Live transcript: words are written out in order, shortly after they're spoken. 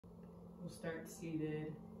start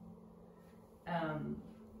seated.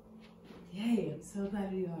 Yay, I'm so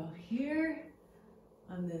glad you're all here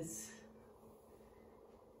on this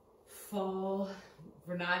fall.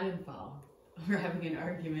 We're not in fall. We're having an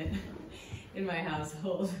argument in my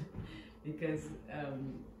household because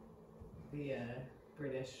the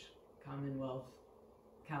British Commonwealth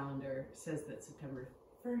calendar says that September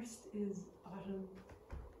 1st is autumn.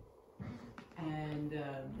 And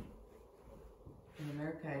in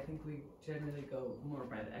America, I think we generally go more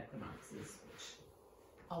by the equinoxes, which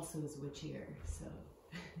also is witchier, so.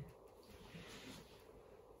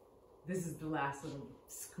 This is the last little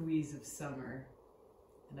squeeze of summer,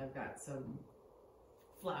 and I've got some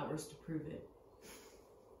flowers to prove it.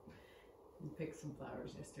 We picked some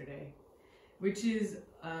flowers yesterday, which is,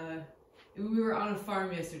 we were on a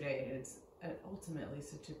farm yesterday, and it's ultimately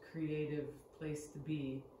such a creative place to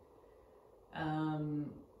be.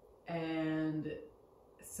 And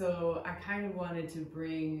so I kind of wanted to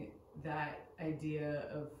bring that idea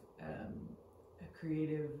of a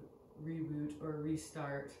creative reboot or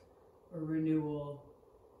restart or renewal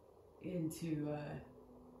into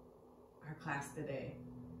our class today.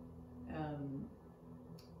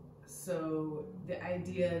 So the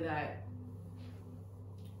idea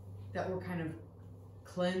that we're kind of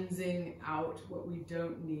cleansing out what we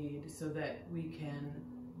don't need so that we can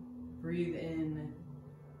breathe in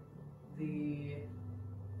the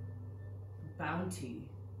bounty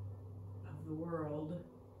of the world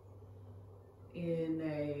in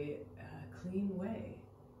a clean way.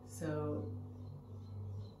 So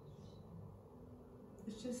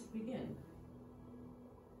let's just begin.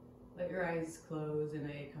 Let your eyes close in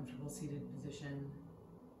a comfortable seated position,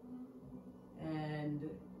 and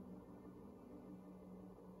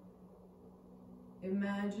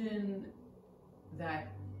imagine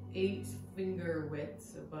that 8 finger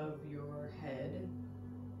widths above your head,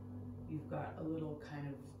 you've got a little kind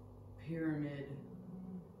of pyramid,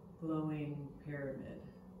 glowing pyramid.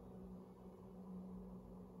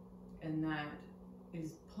 And that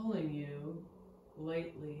is pulling you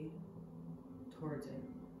lightly towards it.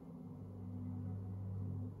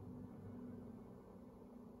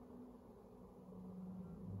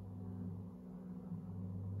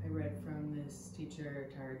 I read from this teacher,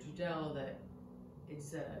 Tara Judell, that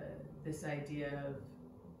it's this idea of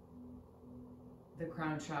the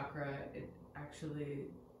crown chakra. It actually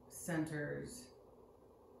centers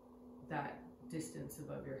that distance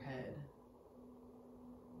above your head.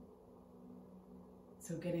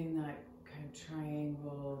 So getting that kind of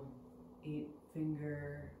triangle, 8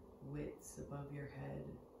 finger widths above your head,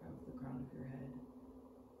 above the crown of your head,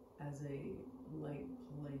 as a light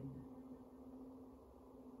pulling.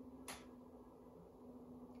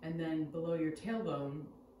 And then below your tailbone,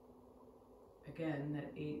 again,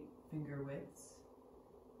 that 8 finger widths,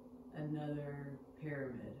 another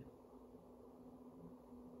pyramid.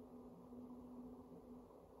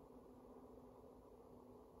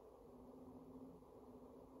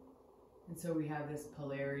 And so we have this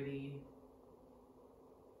polarity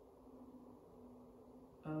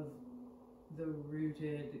of the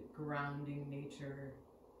rooted, grounding nature,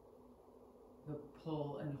 the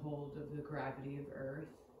pull and hold of the gravity of Earth,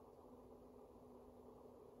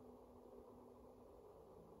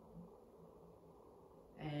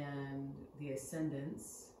 and the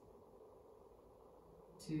ascendance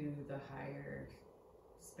to the higher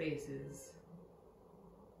spaces.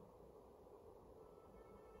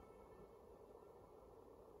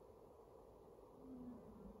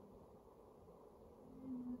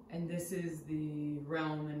 And this is the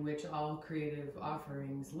realm in which all creative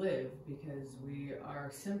offerings live, because we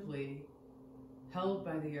are simply held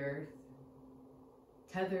by the earth,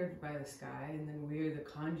 tethered by the sky, and then we are the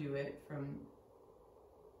conduit from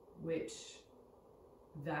which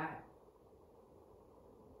that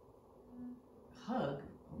hug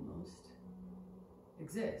almost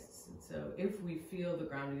exists. And so if we feel the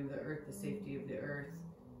grounding of the earth, the safety of the earth,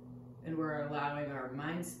 and we're allowing our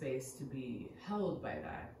mind space to be held by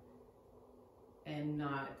that and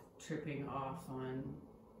not tripping off on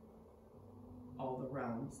all the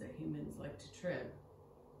realms that humans like to trip,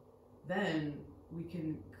 then we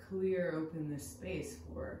can clear open this space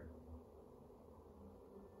for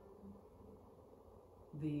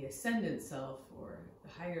the ascendant self or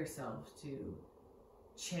the higher self to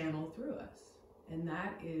channel through us. And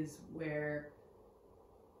that is where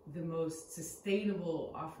the most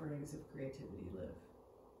sustainable offerings of creativity live.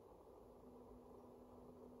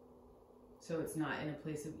 So it's not in a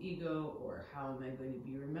place of ego or how am I going to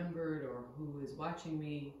be remembered or who is watching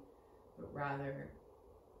me, but rather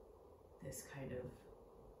this kind of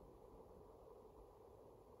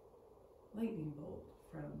lightning bolt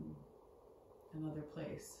from another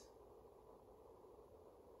place.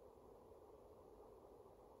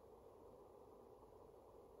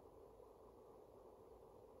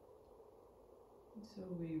 So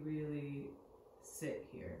we really sit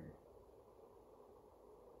here,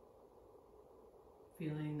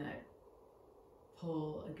 feeling that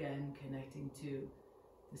pull again, connecting to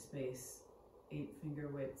the space 8 finger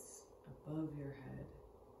widths above your head,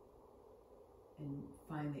 and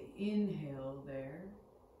find the inhale there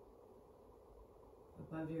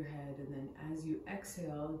above your head, and then as you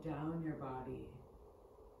exhale down your body,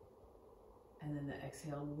 and then the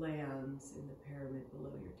exhale lands in the pyramid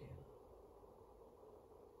below your tail.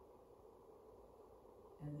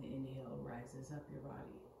 And the inhale rises up your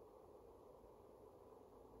body.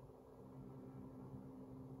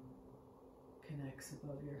 Connects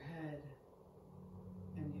above your head,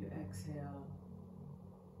 and you exhale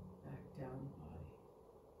back down the body.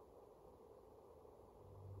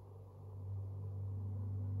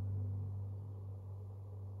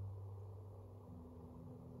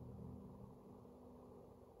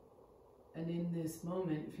 And in this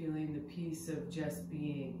moment, feeling the peace of just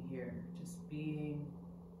being here, just being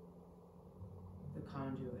the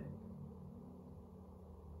conduit,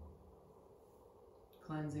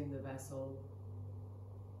 cleansing the vessel,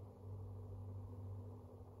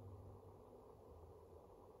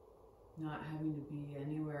 not having to be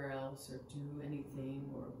anywhere else or do anything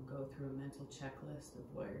or go through a mental checklist of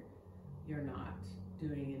where you're not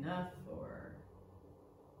doing enough or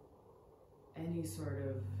any sort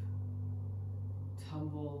of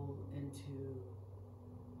tumble into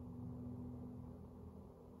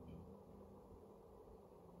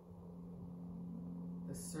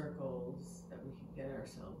the circles that we can get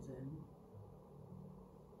ourselves in.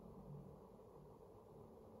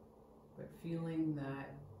 But feeling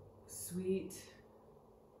that sweet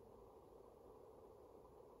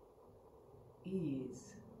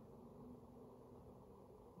ease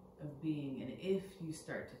of being. And if you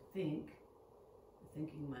start to think, the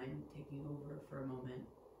thinking mind taking over for a moment,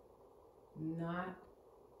 not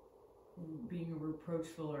being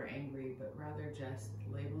reproachful or angry, but rather just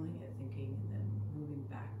labeling it thinking and then moving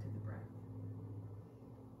back to the breath.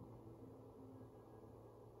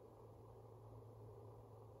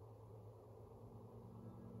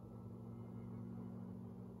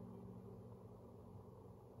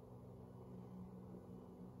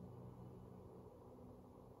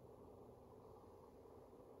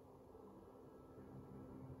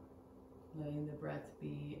 Letting the breath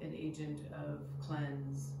be an agent of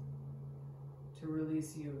cleanse to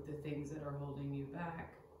release you of the things that are holding you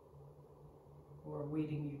back or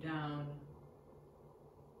weighting you down.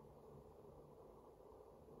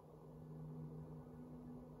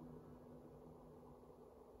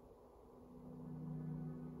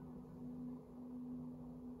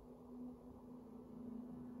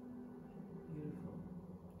 Beautiful.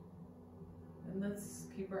 And let's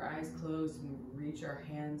keep our eyes closed and reach our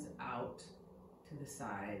hands out to the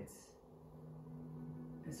sides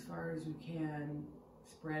as far as we can,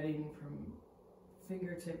 spreading from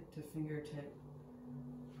fingertip to fingertip,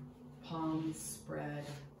 palms spread,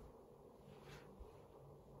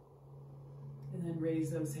 and then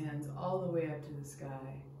raise those hands all the way up to the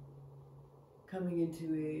sky, coming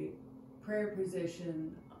into a prayer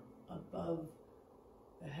position above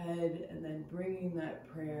the head, and then bringing that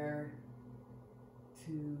prayer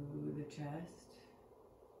to the chest.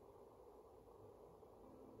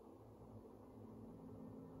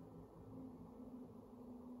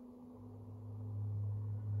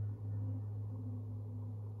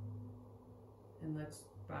 And let's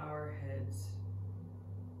bow our heads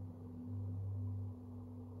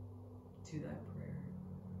to that prayer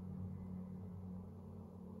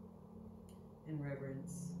in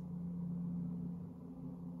reverence.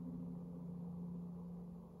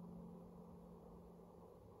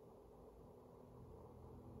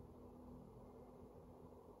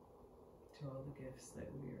 To all the gifts that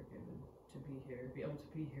we are given to be here, be able to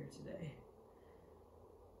be here today.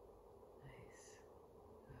 Nice.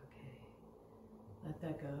 Okay. Let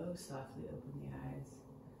that go. Softly open the eyes.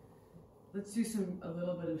 Let's do a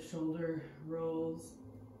little bit of shoulder rolls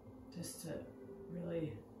just to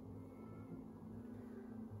really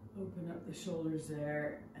open up the shoulders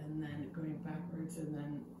there, and then going backwards and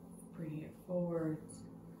then bringing it forwards.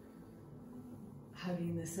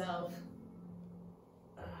 Hugging the self.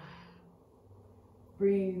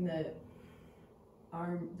 Bringing the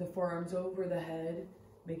forearms over the head,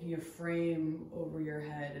 making a frame over your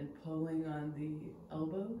head and pulling on the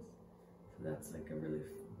elbows. So that's like a really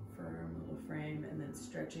firm little frame, and then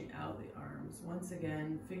stretching out the arms. Once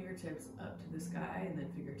again, fingertips up to the sky and then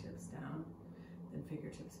fingertips down. Then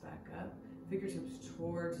fingertips back up. Fingertips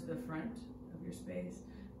towards the front of your space.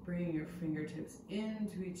 Bringing your fingertips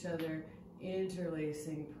into each other,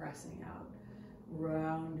 interlacing, pressing out.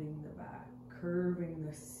 Rounding the back, curving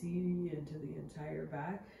the C into the entire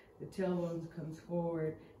back. The tailbone comes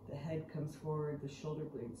forward, the head comes forward, the shoulder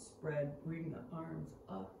blades spread. Bring the arms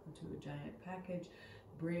up into a giant package.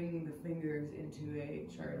 Bring the fingers into a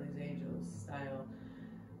Charlie's Angels style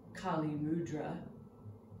Kali Mudra.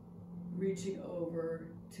 Reaching over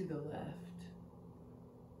to the left.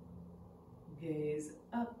 Gaze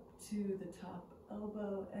up to the top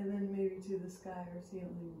elbow and then maybe to the sky or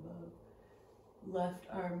ceiling above. Left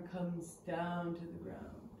arm comes down to the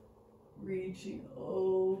ground. Reaching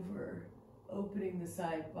over, opening the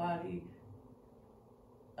side body.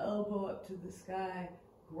 Elbow up to the sky.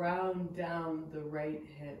 Ground down the right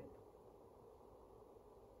hip.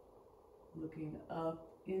 Looking up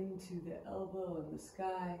into the elbow and the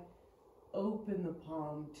sky. Open the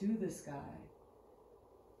palm to the sky.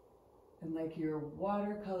 And like you're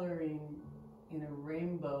watercoloring in a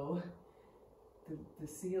rainbow, the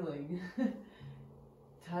ceiling,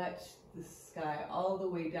 touch the sky all the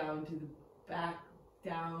way down to the back,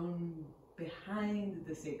 down behind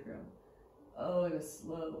the sacrum. Oh, and a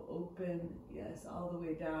slow open, yes, all the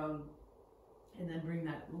way down. And then bring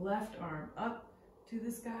that left arm up to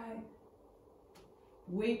the sky.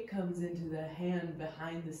 Weight comes into the hand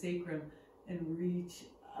behind the sacrum and reach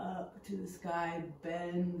up to the sky,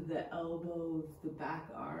 bend the elbows, the back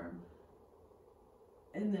arm,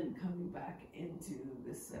 and then coming back into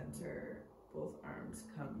the center. Both arms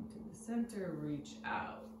come to the center, reach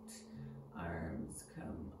out. Arms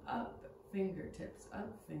come up, fingertips down,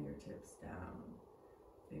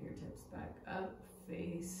 fingertips back up,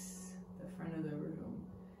 face the front of the room.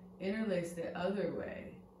 Interlace the other way,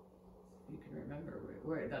 if you can remember,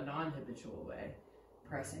 where the non-habitual way.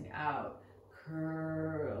 Pressing out,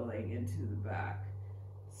 curling into the back.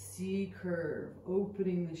 C curve,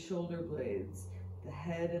 opening the shoulder blades, the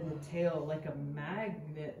head and the tail like a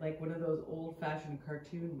magnet, like one of those old-fashioned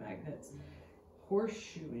cartoon magnets,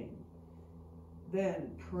 horseshoeing.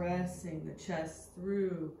 Then pressing the chest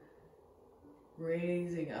through,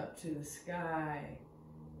 raising up to the sky,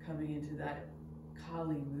 coming into that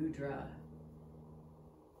Kali Mudra,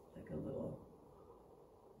 like a little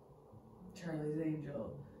Charlie's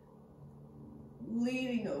Angel.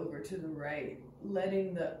 Leaning over to the right,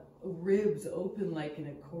 letting the ribs open like an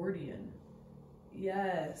accordion.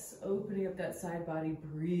 Yes, opening up that side body,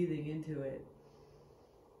 breathing into it.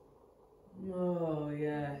 Oh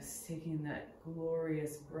yes, taking that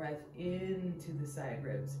glorious breath into the side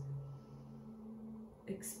ribs.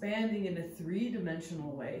 Expanding in a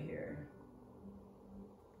three-dimensional way here.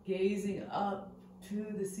 Gazing up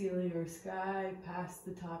to the ceiling or sky, past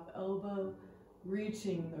the top elbow,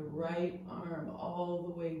 reaching the right arm all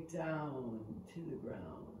the way down to the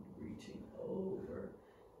ground, reaching over.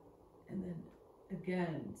 And then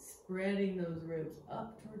again, spreading those ribs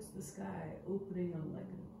up towards the sky, opening them like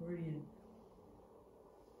an accordion.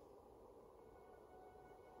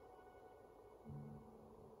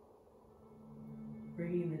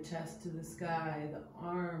 Bringing the chest to the sky, the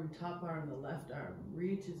arm, top arm, the left arm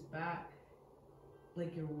reaches back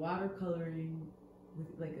like you're watercoloring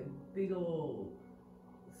with like a big old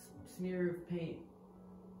smear of paint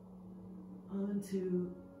onto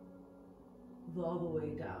all the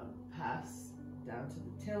way down, down to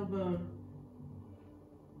the tailbone,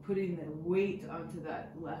 putting the weight onto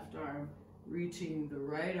that left arm, reaching the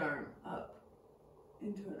right arm up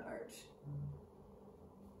into an arch,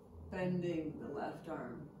 bending the left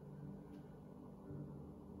arm.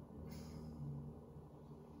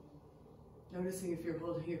 Noticing if you're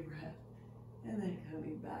holding your breath, and then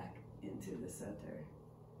coming back into the center.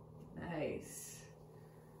 Nice.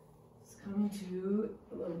 Let's come to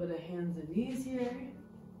a little bit of hands and knees here.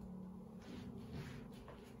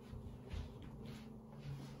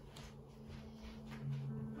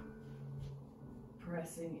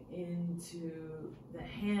 Pressing into the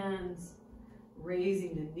hands,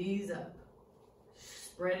 raising the knees up,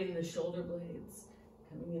 spreading the shoulder blades,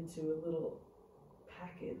 coming into a little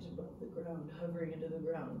package above the ground, hovering into the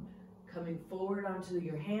ground, coming forward onto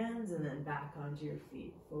your hands and then back onto your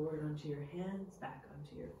feet. Forward onto your hands, back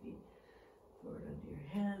onto your feet. Forward onto your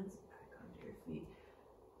hands, back onto your feet.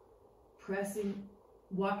 Pressing,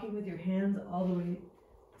 walking with your hands all the way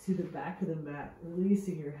to the back of the mat,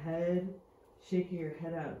 releasing your head, shaking your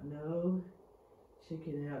head out no,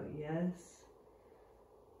 shaking it out yes.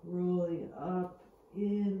 Rolling up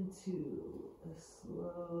into a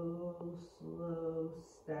slow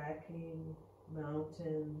stacking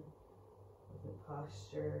mountain with a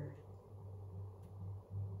posture.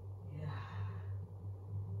 Yeah.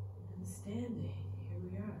 standing. Here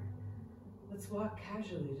we are. Let's walk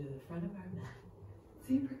casually to the front of our mat.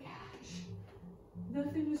 Super cash.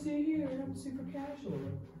 Nothing to say here. I'm super casual.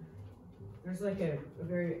 There's like a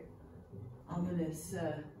very ominous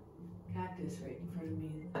cactus right in front of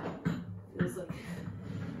me. Feels like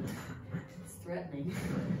it's threatening.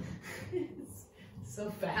 It's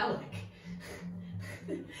so phallic.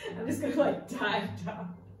 I'm just gonna like dive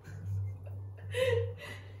down.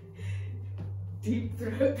 Deep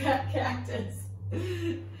throat that cactus.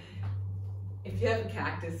 If you have a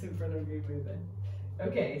cactus in front of you, move it.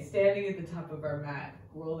 Okay, standing at the top of our mat,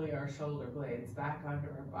 rolling our shoulder blades back onto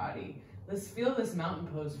our body. Let's feel this mountain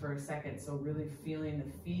pose for a second. So really feeling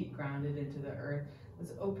the feet grounded into the earth.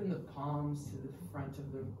 Let's open the palms to the front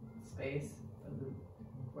of the space of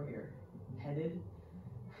where you're headed,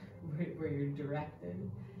 where you're directed.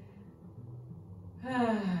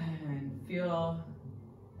 And feel,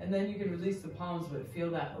 and then you can release the palms, but feel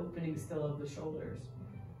that opening still of the shoulders.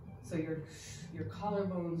 So your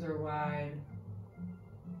collarbones are wide,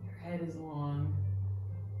 your head is long.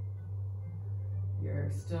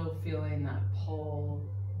 You're still feeling that pull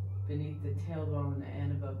beneath the tailbone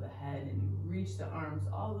and above the head, and you reach the arms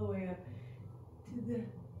all the way up to the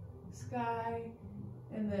sky,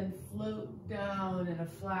 and then float down in a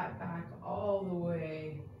flat back all the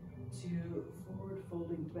way to forward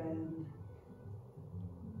folding bend.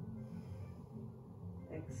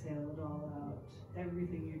 Exhale it all out.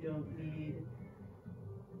 Everything you don't need.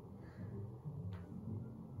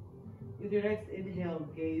 With your next inhale,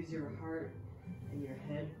 gaze your heart and your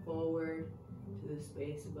head forward to the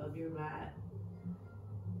space above your mat.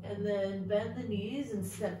 And then bend the knees and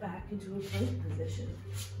step back into a plank position.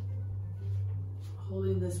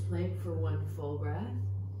 Holding this plank for one full breath.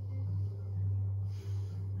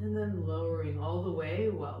 And then lowering all the way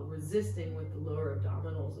while resisting with the lower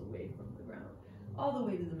abdominals away from the ground. All the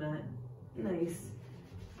way to the mat. Nice.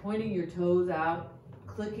 Pointing your toes out,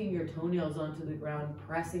 clicking your toenails onto the ground,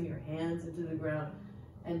 pressing your hands into the ground,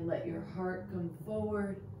 and let your heart come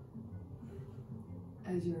forward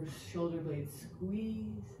as your shoulder blades squeeze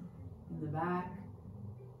in the back.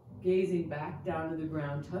 Gazing back down to the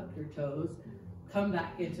ground, tuck your toes, come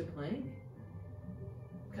back into plank,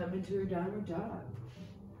 come into your downward dog.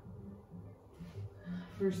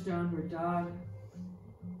 First downward dog,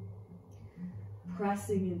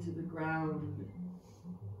 pressing into the ground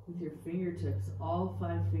with your fingertips, all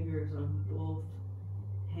 5 fingers on both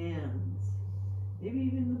hands, maybe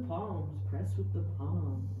even the palms, press with the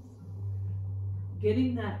palms.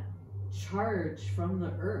 Getting that charge from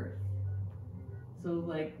the earth. So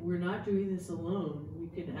like, we're not doing this alone.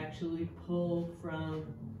 We can actually pull from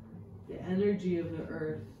the energy of the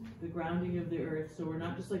earth, the grounding of the earth. So we're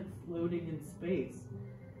not just like floating in space.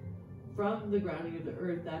 From the grounding of the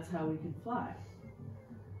earth, that's how we can fly.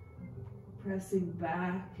 Pressing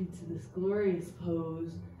back into this glorious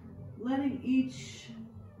pose, letting each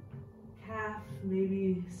calf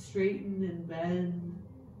maybe straighten and bend.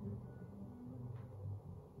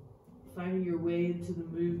 Finding your way into the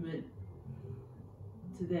movement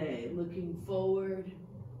today. Looking forward.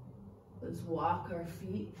 Let's walk our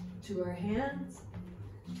feet to our hands.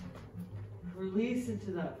 Release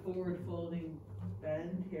into that forward folding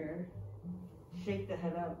bend here. Shake the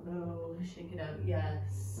head out, no. Shake it out,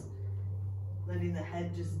 yes. Letting the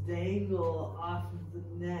head just dangle off of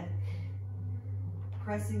the neck.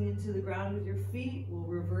 Pressing into the ground with your feet. We'll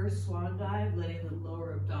reverse swan dive, letting the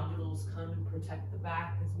lower abdominals come and protect the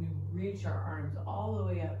back as we reach our arms all the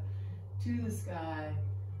way up to the sky.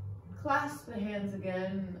 Clasp the hands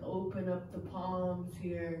again, open up the palms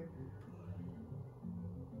here.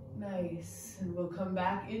 Nice, and we'll come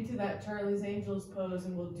back into that Charlie's Angels pose,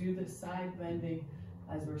 and we'll do the side bending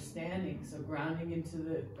as we're standing. So grounding into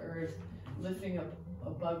the earth, lifting up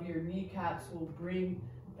above your kneecaps, will bring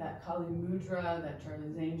that Kali Mudra, that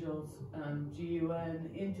Charlie's Angels, GUN,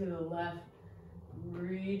 into the left,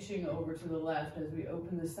 reaching over to the left as we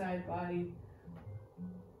open the side body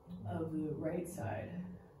of the right side.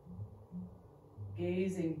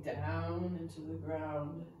 Gazing down into the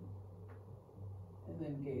ground, and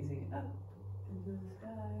then gazing up into the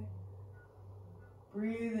sky.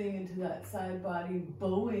 Breathing into that side body,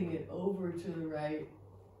 bowing it over to the right.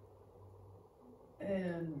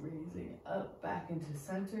 And raising up back into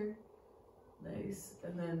center. Nice.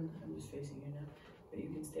 And then, I'm just facing you now, but you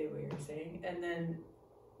can stay where you're staying. And then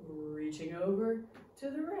reaching over to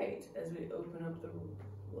the right as we open up the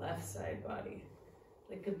left side body.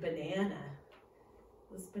 Like a banana.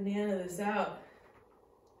 Let's banana this out.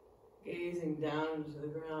 Gazing down to the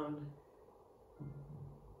ground.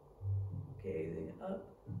 Gazing up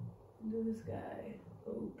into the sky.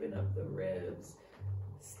 Open up the ribs.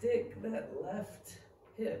 Stick that left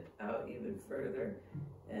hip out even further.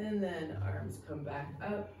 And then arms come back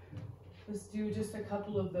up. Let's do just a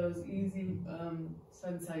couple of those easy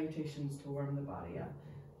sun salutations to warm the body up.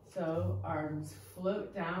 So arms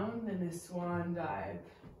float down in a swan dive.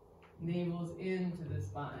 Navel's into the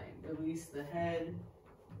spine. Release the head.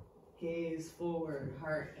 Gaze forward.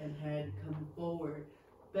 Heart and head come forward.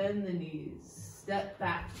 Bend the knees. Step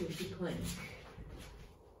back into plank.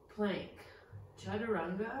 Plank.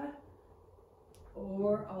 Chaturanga.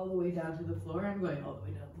 Or all the way down to the floor. I'm going all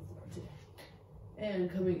the way down to the floor today.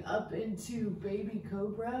 And coming up into baby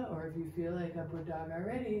cobra, or if you feel like upward dog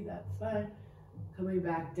already, that's fine. Coming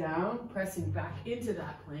back down, pressing back into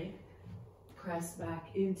that plank. Press back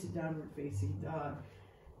into downward facing dog.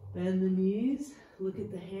 Bend the knees, look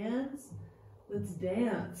at the hands. Let's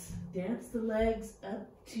dance. Dance the legs up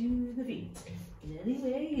to the feet in any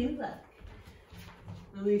way you like.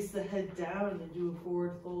 Release the head down and do a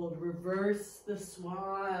forward fold. Reverse the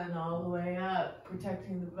swan all the way up,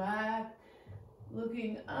 protecting the back.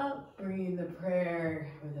 Looking up, bringing the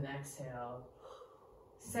prayer with an exhale.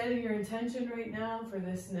 Setting your intention right now for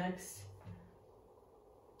this next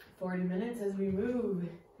 40 minutes as we move.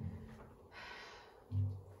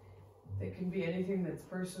 It can be anything that's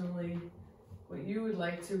personally what you would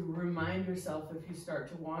like to remind yourself if you start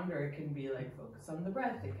to wander. It can be like focus on the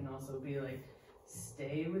breath. It can also be like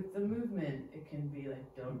stay with the movement. It can be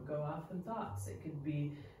like don't go off in thoughts. It could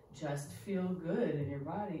be just feel good in your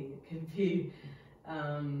body. It can be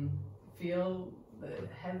feel the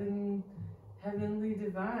heavenly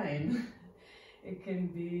divine. It can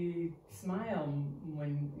be smile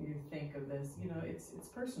when you think of this. You know, it's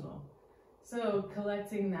personal. So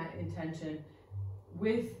collecting that intention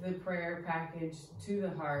with the prayer package to the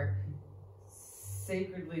heart,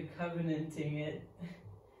 sacredly covenanting it.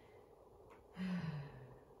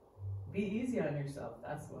 Be easy on yourself,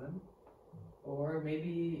 that's one. Or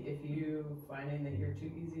maybe if you finding that you're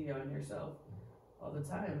too easy on yourself all the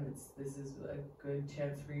time, this is a good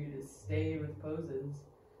chance for you to stay with poses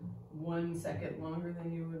 1 second longer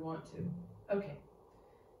than you would want to. Okay,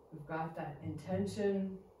 we've got that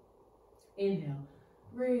intention. Inhale,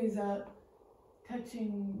 raise up,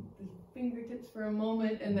 touching the fingertips for a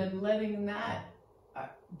moment, and then letting that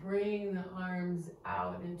bring the arms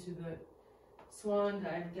out into the swan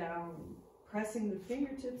dive down, pressing the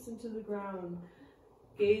fingertips into the ground,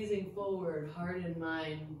 gazing forward, heart and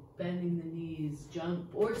mind, bending the knees, jump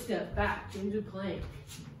or step back into plank,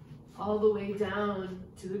 all the way down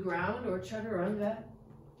to the ground or chaturanga,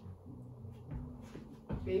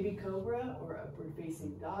 baby cobra or upward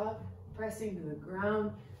facing dog, pressing to the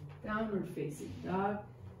ground, downward facing dog.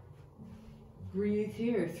 Breathe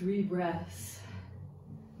here, 3 breaths.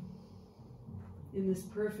 In this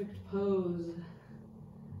perfect pose,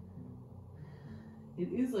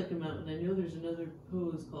 it is like a mountain. I know there's another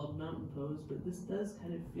pose called mountain pose, but this does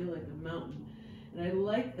kind of feel like a mountain. And I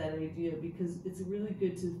like that idea because it's really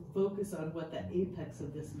good to focus on what the apex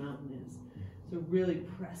of this mountain is. So really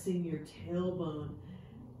pressing your tailbone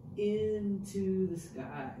into the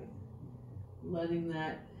sky, letting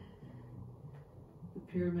that, the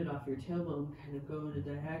pyramid off your tailbone kind of go in a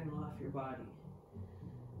diagonal off your body.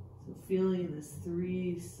 So feeling this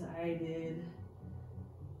 3-sided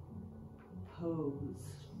pose.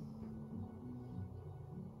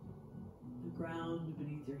 The ground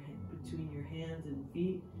beneath your between your hands and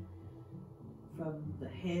feet. From the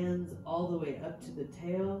hands all the way up to the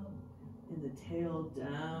tail, and the tail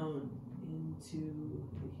down into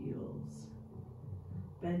the heels.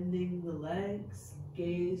 Bending the legs,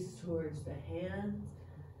 gaze towards the hands,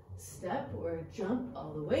 step or jump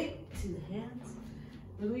all the way to the hands.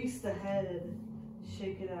 Release the head,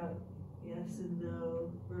 shake it out, yes and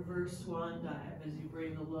no. Reverse swan dive as you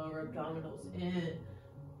bring the lower abdominals in,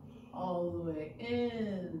 all the way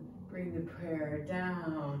in. Bring the prayer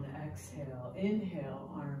down, exhale, inhale,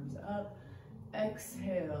 arms up,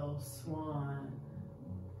 exhale, swan.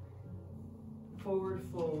 Forward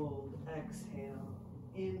fold, exhale,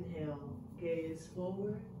 inhale, gaze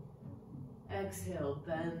forward. Exhale,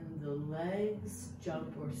 bend the legs,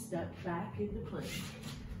 jump or step back into plank.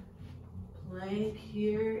 Plank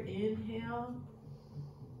here, inhale.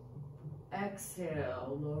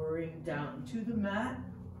 Exhale, lowering down to the mat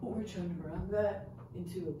or chaturanga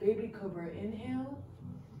into a baby cobra, inhale.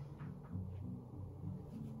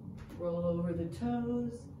 Roll over the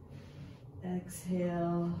toes.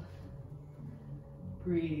 Exhale,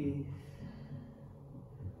 breathe.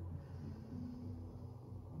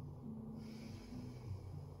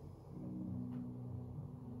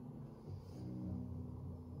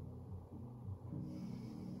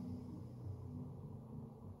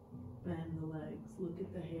 Bend the legs, look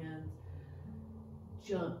at the hands.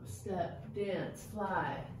 Jump, step, dance,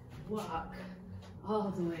 fly, walk, all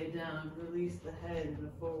the way down. Release the head in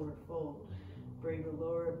a forward fold. Bring the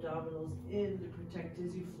lower abdominals in to protect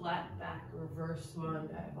as you flat back, reverse swan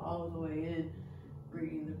dive all the way in.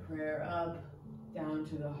 Bringing the prayer up, down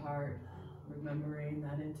to the heart, remembering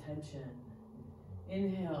that intention.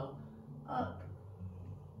 Inhale, up,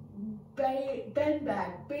 bend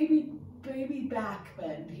back, baby back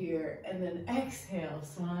bend here, and then exhale,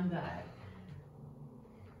 swan dive.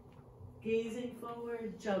 Gazing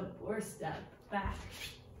forward, jump or step, back,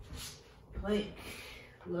 plank,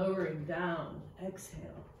 lowering down,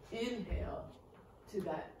 exhale, inhale to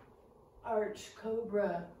that arch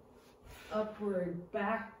cobra, upward,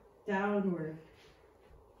 back, downward.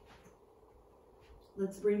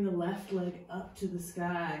 Let's bring the left leg up to the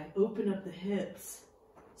sky, open up the hips,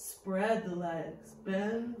 spread the legs,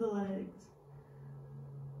 bend the legs.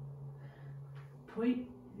 Point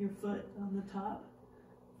your foot on the top,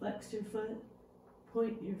 flex your foot,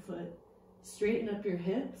 point your foot, straighten up your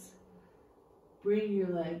hips, bring your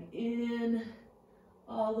leg in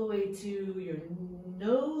all the way to your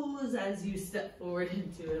nose as you step forward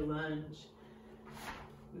into a lunge.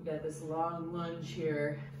 We've got this long lunge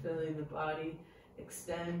here, feeling the body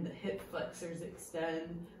extend, the hip flexors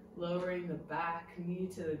extend, lowering the back knee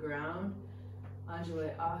to the ground.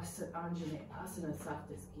 Anjali Asana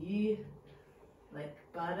Saptasgi, like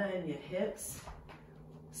Baddha in your hips.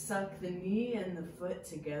 Suck the knee and the foot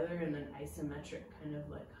together in an isometric kind of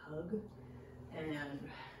like hug, and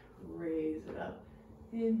raise it up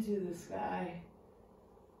into the sky,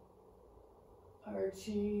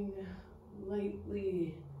 arching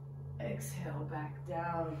lightly. Exhale back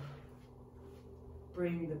down.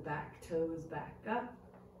 Bring the back toes back up.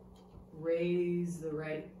 Raise the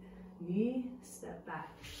right knee, step back,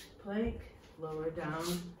 plank, lower down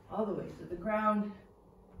all the way to the ground.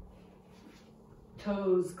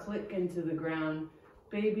 Toes click into the ground,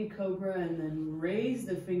 baby cobra, and then raise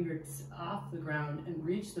the fingers off the ground and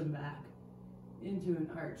reach them back into an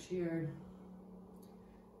arch here.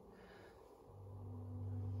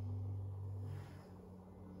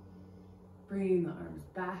 Bringing the arms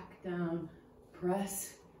back down,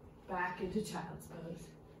 press back into child's pose.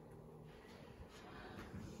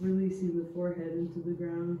 Releasing the forehead into the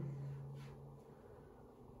ground.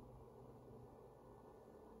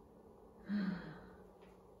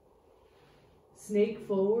 Snake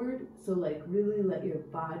forward, so like really let your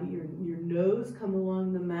body, your nose come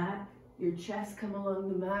along the mat, your chest come along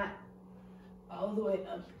the mat, all the way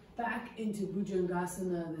up, back into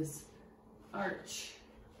Bhujangasana, this arch,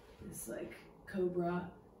 this like cobra,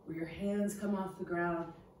 where your hands come off the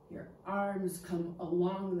ground, your arms come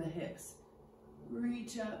along the hips.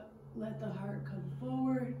 Reach up, let the heart come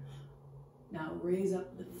forward. Now raise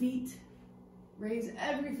up the feet, raise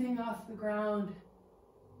everything off the ground,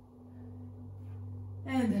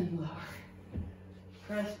 and then lower.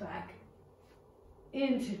 Press back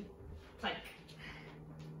into plank.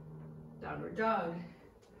 Downward dog.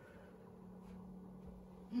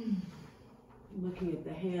 Looking at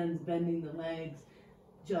the hands, bending the legs.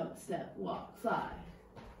 Jump, step, walk, fly.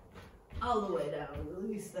 All the way down.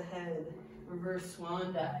 Release the head. Reverse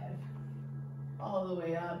swan dive. All the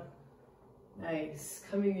way up. Nice.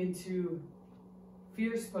 Coming into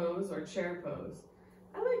fierce pose or chair pose.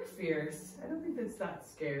 I like fierce. I don't think that's that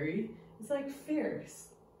scary. It's like fierce.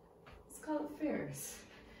 Let's call it fierce.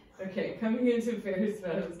 Okay, coming into fierce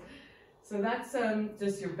pose. So that's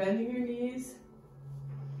just you're bending your knees,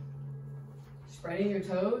 spreading your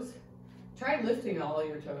toes. Try lifting all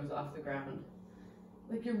your toes off the ground.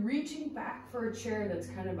 Like you're reaching back for a chair that's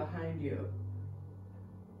kind of behind you.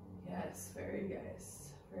 Yes, very nice.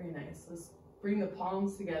 Very nice. Let's bring the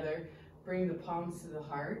palms together. Bring the palms to the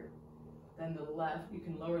heart. Then the left, you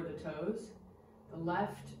can lower the toes. The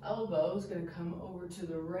left elbow is going to come over to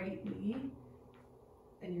the right knee.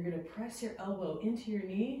 And you're going to press your elbow into your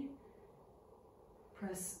knee.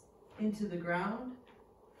 Press into the ground.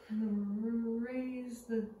 And raise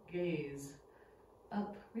the gaze.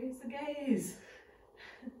 Up. Raise the gaze.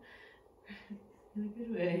 In a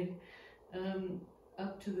good way.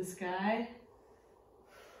 Up to the sky.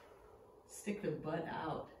 Stick the butt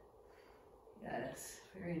out. Yes,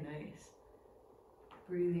 very nice.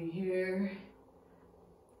 Breathing here.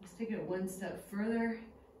 Let's take it one step further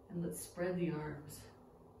and let's spread the arms.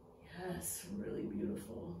 Yes, really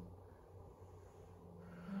beautiful.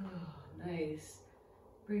 Oh, nice.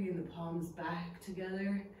 Bringing the palms back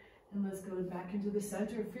together and let's go back into the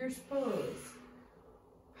center. Fierce pose.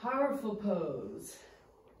 Powerful pose.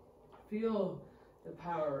 Feel the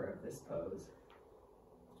power of this pose.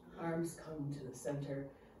 Arms come to the center.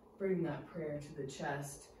 bring that prayer to the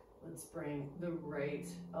chest. Let's bring the right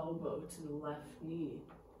elbow to the left knee.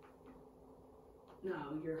 Now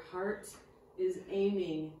your heart is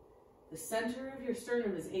aiming, the center of your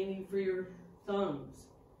sternum is aiming for your thumbs.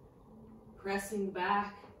 Pressing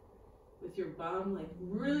back with your bum, like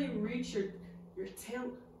really reach your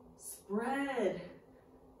tail, spread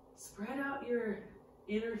out your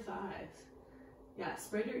inner thighs. Yeah,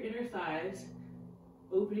 spread your inner thighs,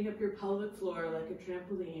 opening up your pelvic floor like a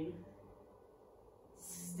trampoline.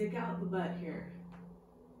 Stick out the butt here.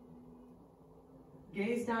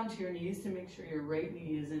 Gaze down to your knees to make sure your right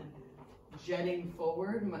knee isn't jetting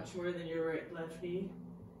forward much more than your left knee.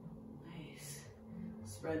 Nice.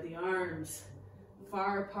 Spread the arms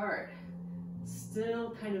far apart.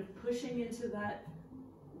 Still kind of pushing into that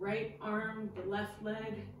right arm, the left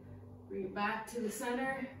leg. Bring it back to the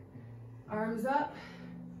center. Arms up.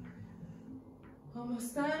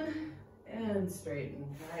 Almost done. And straighten.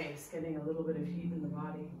 Nice. Getting a little bit of heat in the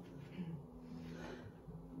body.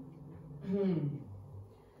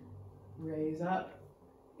 Raise up.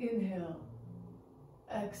 Inhale.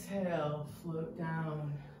 Exhale. Float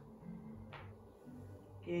down.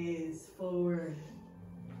 Gaze forward.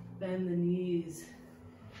 Bend the knees.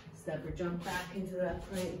 Step or jump back into that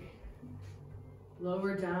plank.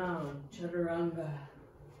 Lower down. Chaturanga.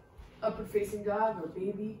 Upward facing dog or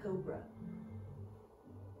baby cobra.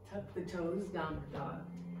 Tuck the toes, downward dog.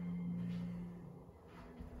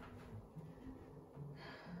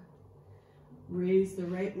 Raise the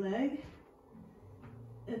right leg.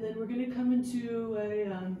 And then we're going to come into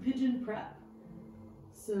a pigeon prep.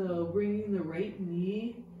 So bringing the right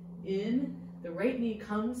knee in. The right knee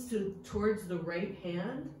comes towards the right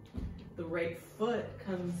hand. The right foot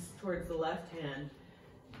comes towards the left hand.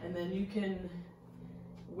 And then you can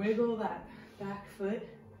wiggle that back foot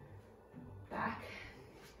back.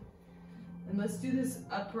 And let's do this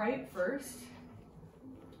upright first.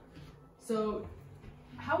 So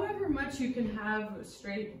however much you can have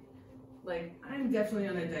straight, like I'm definitely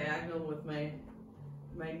on a diagonal with my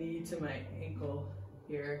knee to my ankle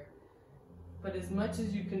here. But as much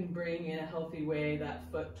as you can bring in a healthy way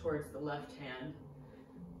that foot towards the left hand.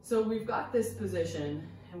 So we've got this position,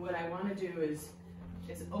 and what I want to do is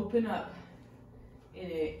open up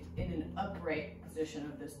in an upright position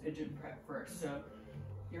of this pigeon prep first. So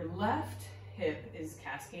your left hip is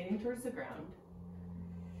cascading towards the ground.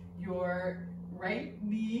 Your right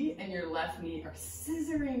knee and your left knee are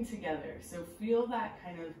scissoring together. So feel that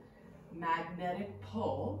kind of magnetic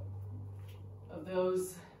pull of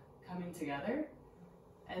those coming together.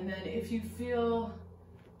 And then if you feel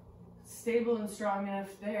stable and strong enough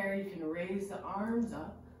there, you can raise the arms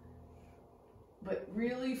up. But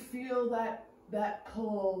really feel that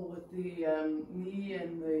pull with the knee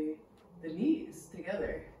and the knees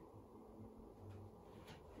together.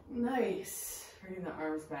 Nice. Bring the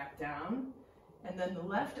arms back down. And then the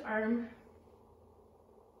left arm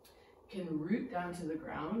can root down to the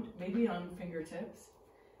ground, maybe on fingertips,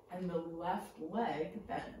 and the left leg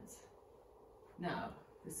bends. Now,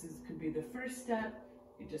 this could be the first step.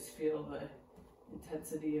 You just feel the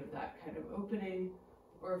intensity of that kind of opening.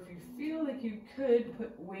 Or if you feel like you could,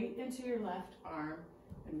 put weight into your left arm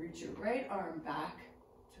and reach your right arm back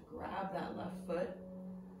to grab that left foot.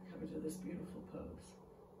 Come into this beautiful pose.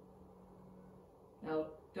 Now,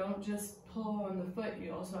 don't just pull on the foot,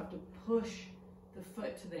 you also have to push the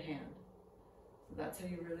foot to the hand. So that's how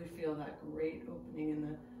you really feel that great opening in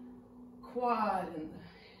the quad and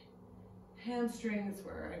the hamstrings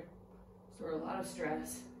where I store a lot of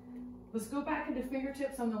stress. Let's go back into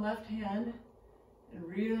fingertips on the left hand and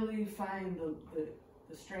really find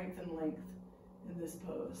the strength and length in this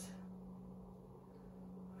pose.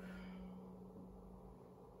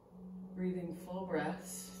 Breathing full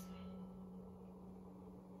breaths.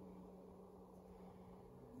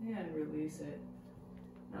 And release it.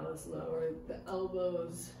 Now let's lower the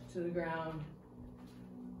elbows to the ground.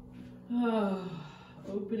 Oh,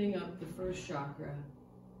 opening up the first chakra,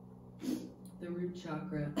 the root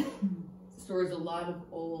chakra. Stores a lot of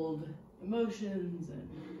old emotions and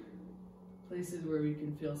places where we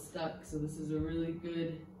can feel stuck. So this is a really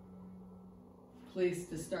good place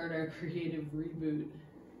to start our creative reboot.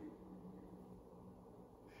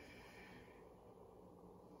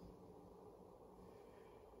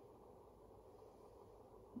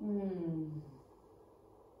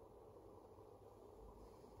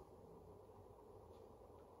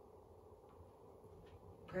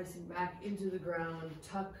 Pressing back into the ground,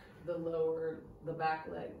 tuck the back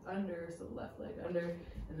leg under, so the left leg under,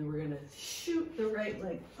 and then we're gonna shoot the right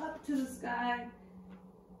leg up to the sky.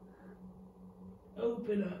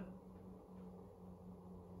 Open up.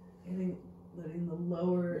 And then letting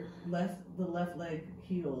the left leg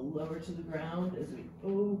heel lower to the ground as we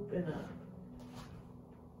open up.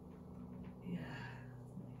 Yeah,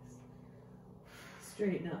 nice.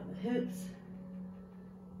 Straighten out the hips.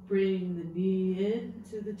 Bring the knee in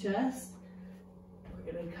to the chest.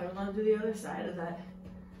 We're going to come onto the other side of that.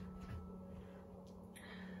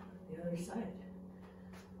 The other side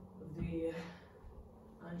of the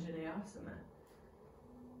Anjaneyasana.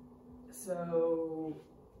 So,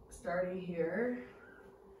 starting here,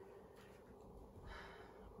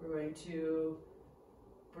 we're going to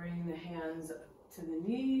bring the hands to the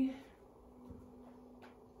knee,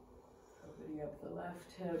 opening up the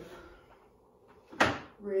left hip,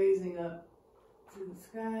 raising up to the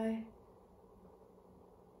sky,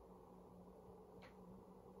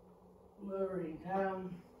 lowering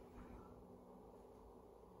down,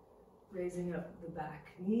 raising up the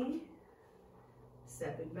back knee,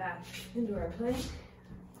 stepping back into our plank,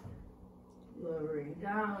 lowering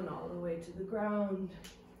down all the way to the ground,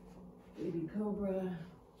 baby cobra,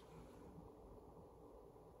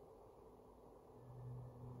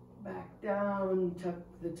 back down, tuck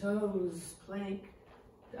the toes, plank,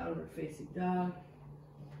 downward facing dog.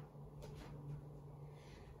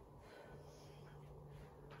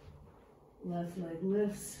 Left leg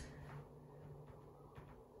lifts.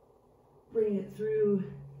 Bring it through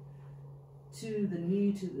to the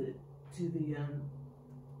knee, to the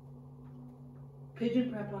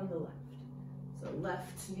pigeon prep on the left. So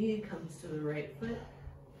left knee comes to the right foot.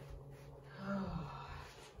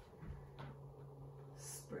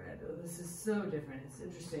 Spread. Oh, this is so different. It's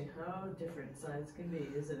interesting how different sides can be,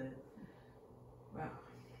 isn't it? Wow.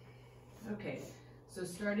 Okay, so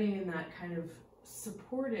starting in that kind of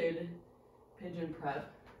supported pigeon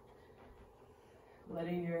prep,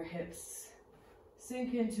 letting your hips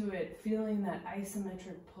sink into it, feeling that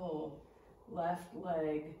isometric pull, left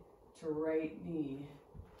leg to right knee.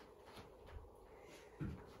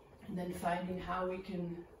 And then finding how we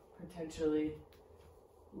can potentially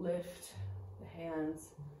lift the hands.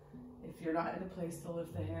 If you're not in a place to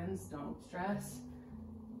lift the hands, don't stress.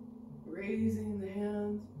 Raising the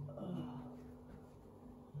hands.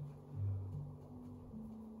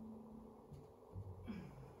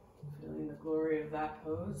 Feeling the glory of that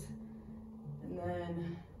pose. And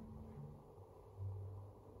then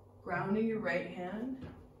grounding your right hand,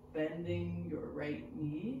 bending your right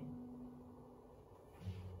knee.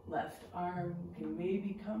 Left arm can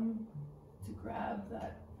maybe come to grab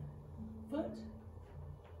that foot.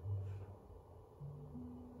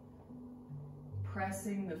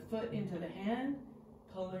 Pressing the foot into the hand,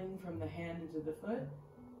 pulling from the hand into the foot.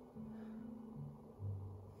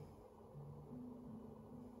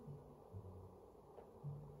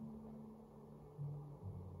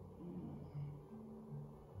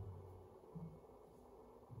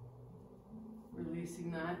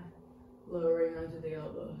 Releasing that, lowering onto the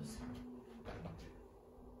elbows.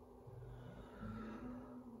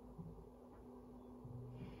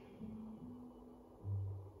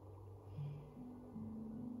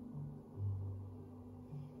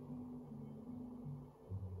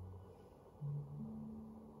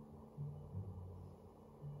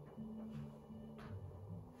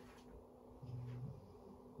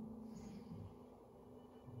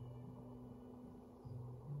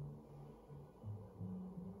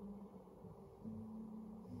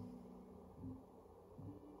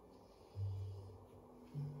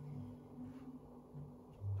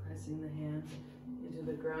 Pressing the hand into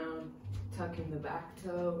the ground, tucking the back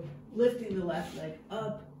toe, lifting the left leg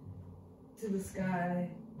up to the sky,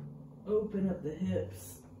 open up the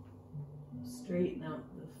hips, straighten out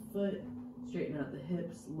the foot, straighten out the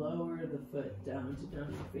hips, lower the foot down to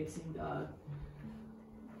downward facing dog.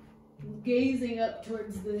 Gazing up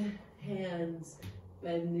towards the hands,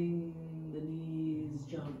 bending the knees,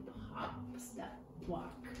 jump, hop, step,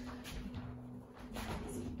 walk.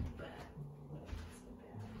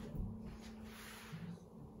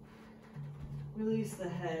 Release the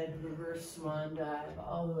head, reverse swan dive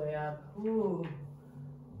all the way up. Ooh.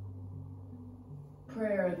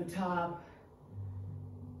 Prayer at the top.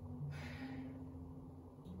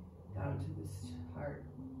 Down to this heart.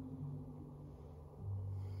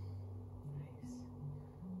 Nice.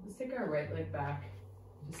 Let's take our right leg back.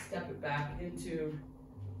 Just step it back into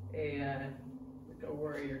a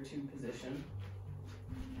warrior two position.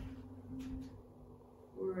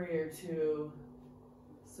 Warrior two.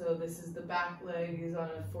 So this is the back leg is on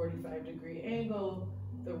a 45-degree angle.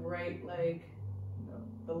 The right leg,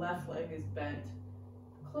 the left leg is bent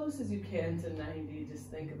close as you can to 90. Just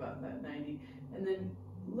think about that 90, and then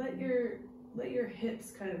let your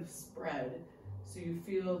hips kind of spread so you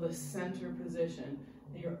feel the center position.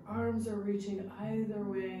 And your arms are reaching either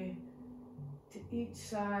way to each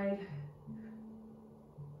side,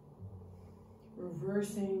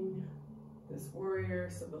 reversing this warrior.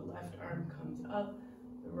 So the left arm comes up,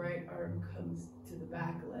 the right arm comes to the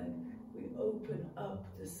back leg. We open up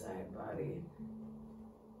the side body,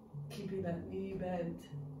 keeping that knee bent.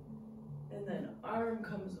 And then arm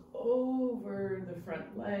comes over the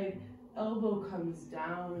front leg, elbow comes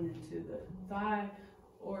down into the thigh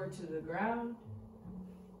or to the ground.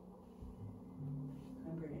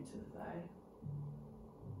 And bring it to the thigh.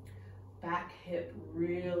 Back hip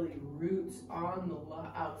really roots on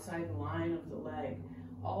the outside line of the leg,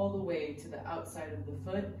 all the way to the outside of the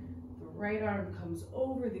foot. The right arm comes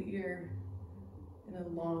over the ear in a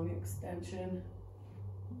long extension.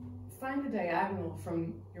 Find a diagonal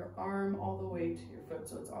from your arm all the way to your foot,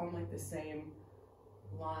 so it's on like the same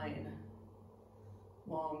line,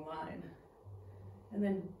 long line. And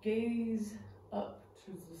then gaze up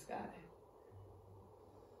towards the sky.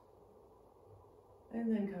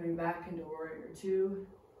 And then coming back into warrior two,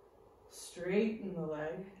 straighten the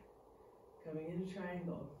leg, coming into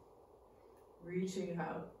triangle, reaching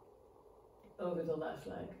out over the left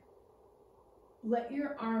leg. Let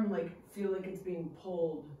your arm like feel like it's being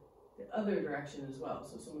pulled the other direction as well.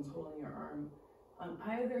 So someone's holding your arm on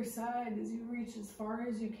either side as you reach as far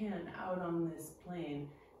as you can out on this plane,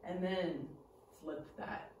 and then flip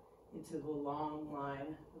that into the long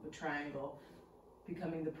line of a triangle,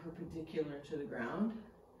 becoming the perpendicular to the ground.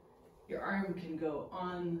 Your arm can go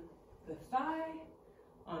on the thigh,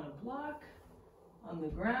 on a block, on the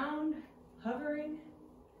ground, hovering.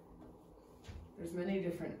 There's many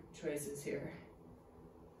different choices here.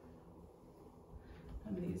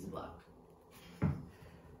 I'm gonna use a block.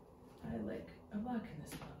 I like a block in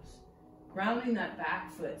this pose. Grounding that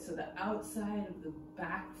back foot, so the outside of the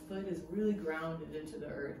back foot is really grounded into the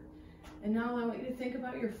earth. And now I want you to think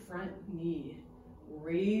about your front knee,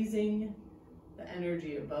 raising the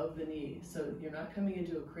energy above the knee. So you're not coming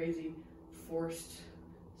into a crazy forced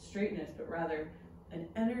straightness, but rather an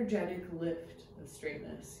energetic lift of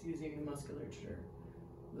straightness using the musculature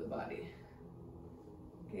of the body.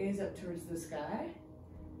 Gaze up towards the sky.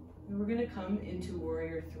 And we're gonna come into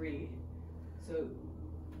warrior three. So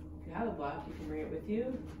if you have a block, you can bring it with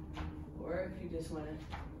you. Or if you just wanna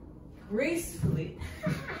gracefully,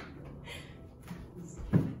 it's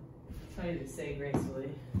funny to say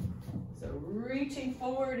gracefully. So reaching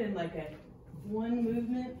forward in like a one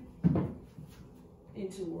movement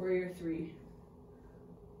into warrior three.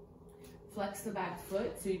 Flex the back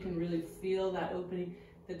foot so you can really feel that opening.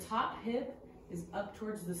 The top hip is up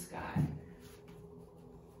towards the sky.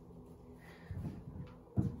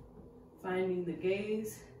 Finding the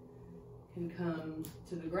gaze can come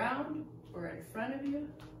to the ground or in front of you.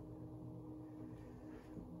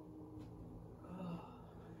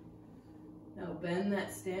 Now bend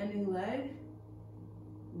that standing leg.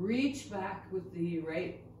 Reach back with the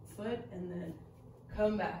right foot and then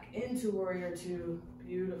come back into warrior two.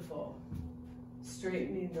 Beautiful.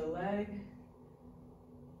 Straightening the leg.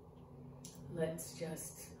 Let's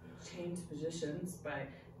just change positions by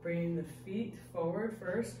bringing the feet forward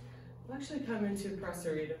first. We'll actually come into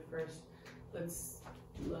prasarita first. Let's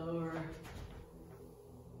lower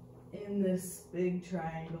in this big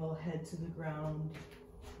triangle, head to the ground.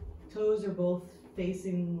 Toes are both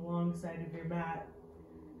facing alongside of your mat.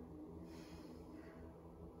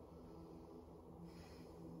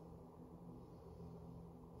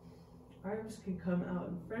 Arms can come out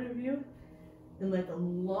in front of you in like a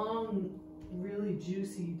long, really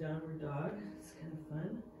juicy downward dog. It's kind of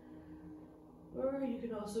fun. Or you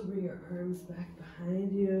can also bring your arms back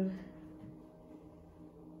behind you.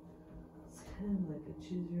 It's kind of like a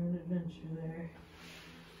choose your own adventure there.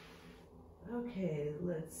 Okay,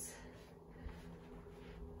 let's,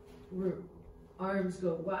 arms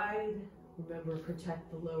go wide. Remember, protect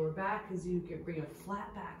the lower back as you can bring a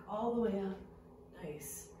flat back all the way up.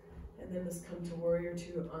 Nice. And then let's come to warrior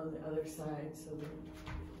two on the other side. So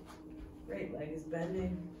the right leg is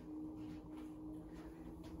bending.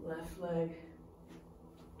 Left leg.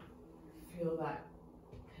 Feel that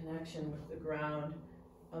connection with the ground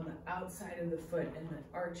on the outside of the foot and the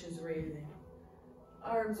arch is raising.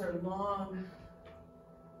 Arms are long.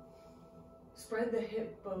 Spread the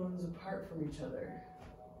hip bones apart from each other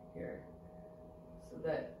here so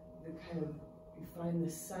that the kind of you find the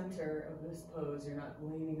center of this pose. You're not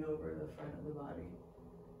leaning over the front of the body.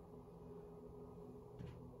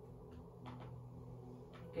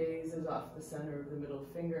 Gaze is off the center of the middle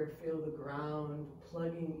finger. Feel the ground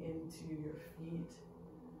plugging into your feet.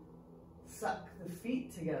 Suck the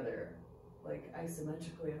feet together like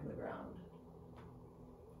isometrically on the ground.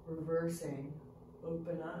 Reversing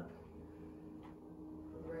Open up.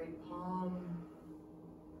 Right palm.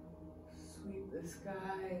 Sweep the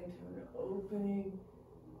sky into an opening.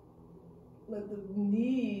 Let the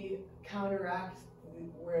knee counteract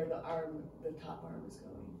where the top arm is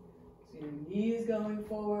going. So your knee is going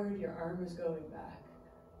forward, your arm is going back.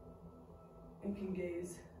 And can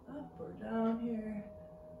gaze up or down here.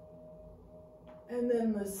 And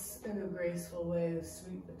then let's, in a graceful way,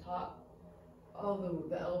 sweep the top, all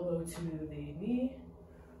the elbow to the knee.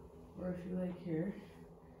 Or if you like here,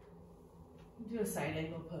 do a side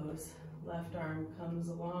angle pose. Left arm comes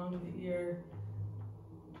along the ear,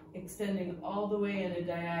 extending all the way in a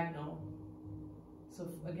diagonal. So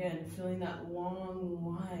again, feeling that long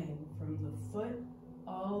line from the foot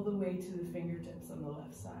all the way to the fingertips on the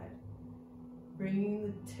left side. Bringing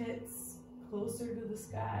the tits closer to the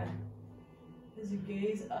sky as you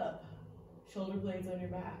gaze up, shoulder blades on your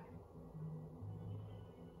back.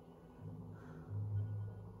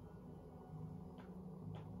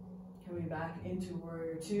 Coming back into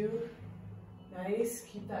warrior two. Nice,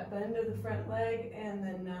 keep that bend of the front leg, and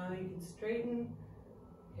then now you can straighten.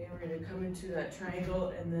 Okay, we're gonna come into that triangle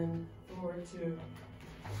and then forward to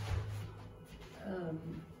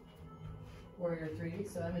warrior three.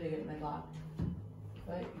 So I'm gonna get my block,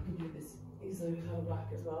 but you can do this easily without a block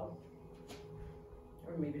as well.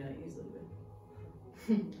 Or maybe not easily,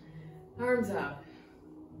 but arms out.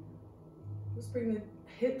 Let's bring the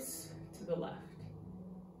hips to the left.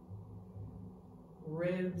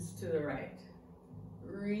 Ribs to the right.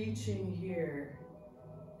 Reaching here.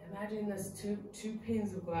 Imagine this two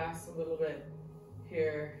panes of glass a little bit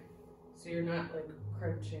here. So you're not like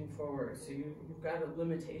crunching forward. So you've got a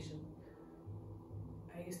limitation.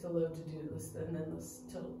 I used to love to do this, and then this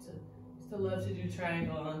tilt to, used to love to do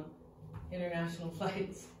triangle on international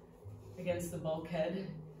flights against the bulkhead.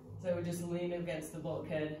 So I would just lean against the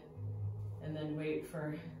bulkhead and then wait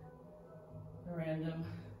for a random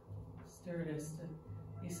stewardess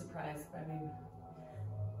to be surprised by me.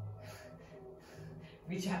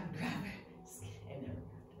 Reach out and grab her. Just kidding, I never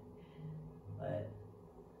grabbed her.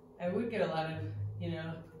 But I would get a lot of, you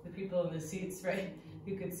know, the people in the seats, right,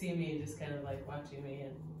 who could see me just kind of like watching me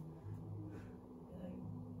and like,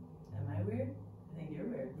 am I weird? I think you're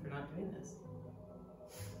weird for not doing this.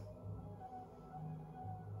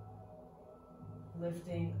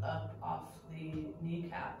 Lifting up off the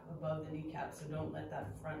kneecap, above the kneecap, so don't let that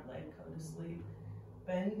front leg go to sleep.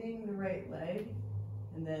 Bending the right leg,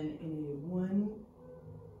 and then in a one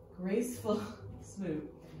graceful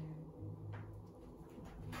swoop,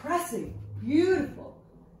 pressing, beautiful,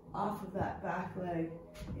 off of that back leg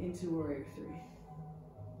into warrior three.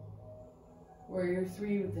 Warrior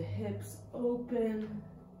three with the hips open.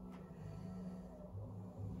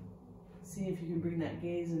 See if you can bring that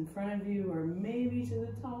gaze in front of you or maybe to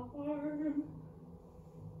the top arm.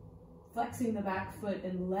 Flexing the back foot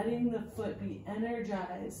and letting the foot be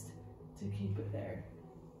energized to keep it there.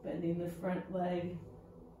 Bending the front leg,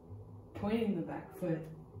 pointing the back foot.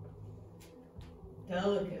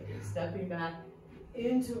 Delicately stepping back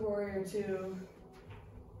into warrior two.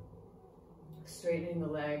 Straightening the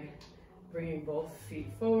leg, bringing both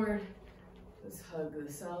feet forward. Let's hug the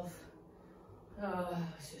self.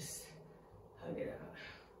 Just hug it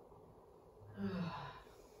out.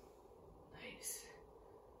 Nice.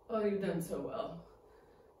 Oh, you've done so well.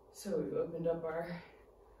 So we opened up our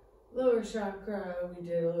lower chakra. We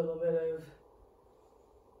did a little bit of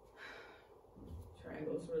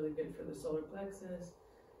triangles, really good for the solar plexus.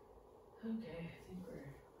 Okay, I think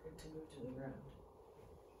we're good to move to the ground.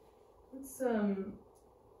 Let's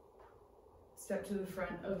step to the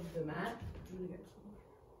front of the mat. I'm gonna get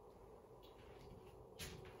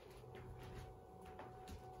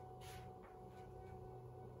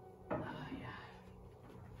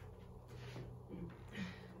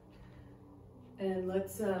and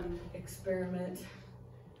let's experiment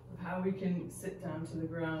of how we can sit down to the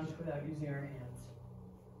ground without using our hands.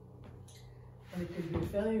 And it could be a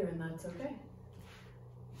failure, and that's okay.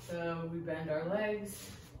 So we bend our legs.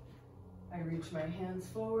 I reach my hands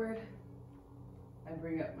forward. I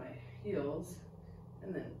bring up my heels,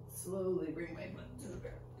 and then slowly bring my butt to the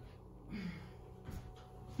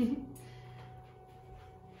ground.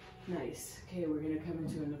 Nice. Okay, we're gonna come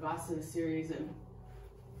into a Navasana series, and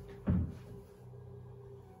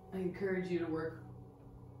I encourage you to work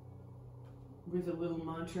with a little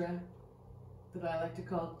mantra that I like to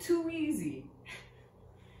call too easy.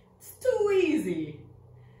 It's too easy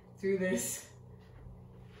through this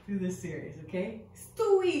series, okay? It's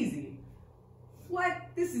too easy. What?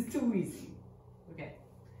 This is too easy. Okay,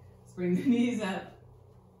 let's bring the knees up.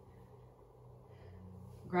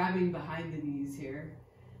 Grabbing behind the knees here.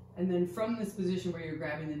 And then from this position where you're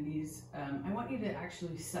grabbing the knees, I want you to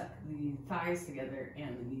actually suck the thighs together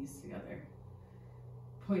and the knees together.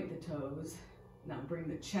 Point the toes. Now bring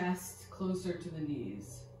the chest closer to the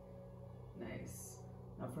knees. Nice.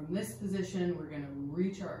 Now from this position, we're going to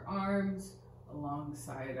reach our arms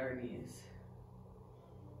alongside our knees.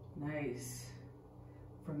 Nice.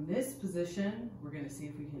 From this position, we're going to see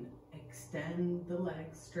if we can extend the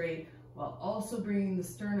legs straight while also bringing the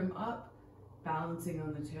sternum up, balancing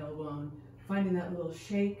on the tailbone, finding that little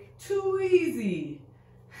shake. Too easy.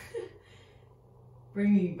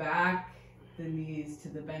 Bringing back the knees to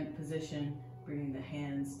the bent position, bringing the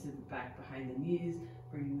hands to the back behind the knees,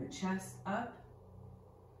 bringing the chest up.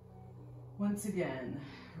 Once again,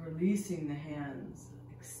 releasing the hands,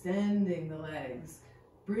 extending the legs,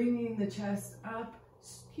 bringing the chest up,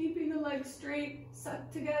 keeping the legs straight,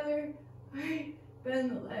 suck together, all right,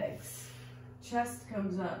 bend the legs. Chest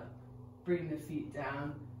comes up, bring the feet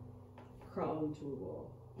down, crawl into a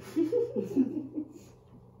ball.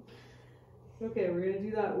 Okay, we're gonna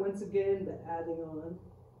do that once again, but adding on.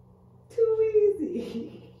 Too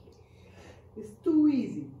easy. It's too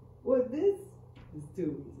easy. What this is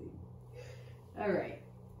too easy. All right,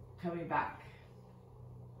 coming back.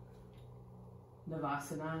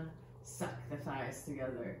 Navasana, suck the thighs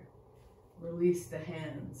together. Release the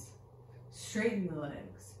hands. Straighten the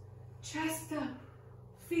legs. Chest up,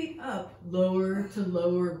 feet up, lower to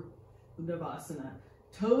lower Navasana.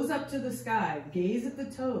 Toes up to the sky. Gaze at the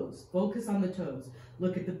toes. Focus on the toes.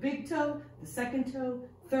 Look at the big toe, the second toe,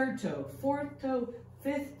 third toe, fourth toe,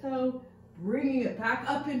 fifth toe. Bringing it back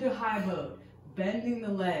up into high boat. Bending the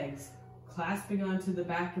legs. Clasping onto the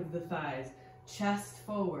back of the thighs. Chest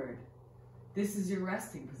forward. This is your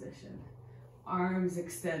resting position. Arms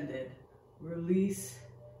extended. Release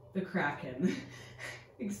the kraken.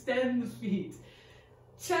 Extend the feet.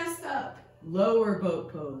 Chest up. Lower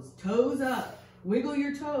boat pose. Toes up. Wiggle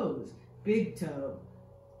your toes. Big toe.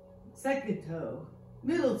 Second toe.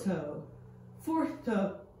 Middle toe. Fourth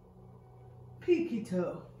toe. Pinky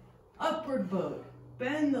toe. Upward boat.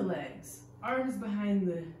 Bend the legs. Arms behind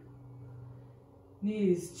the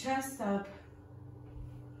knees. Chest up.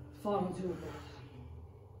 Fall into a ball.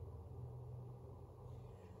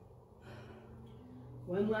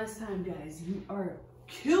 One last time, guys. You are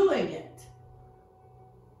killing it.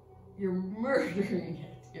 You're murdering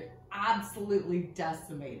it. You're absolutely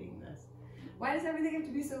decimating this. Why does everything have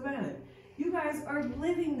to be so bad? You guys are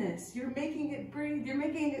living this. You're making it breathe. You're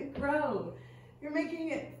making it grow. You're making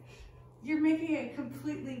it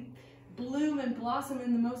completely bloom and blossom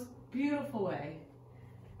in the most beautiful way.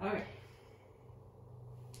 All right.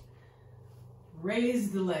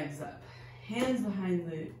 Raise the legs up. Hands behind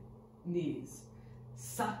the knees.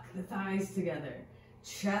 Suck the thighs together.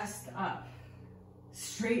 Chest up.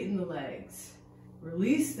 Straighten the legs.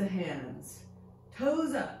 Release the hands.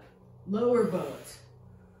 Toes up. Lower boat.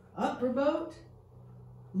 Upper boat.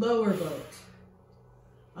 Lower boat.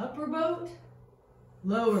 Upper boat.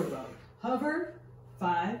 Lower boat. Hover.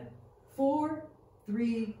 5, 4,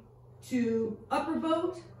 3, 2. Upper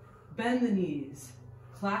boat. Bend the knees.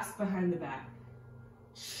 Clasp behind the back.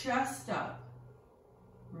 Chest up.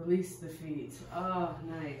 Release the feet. Oh,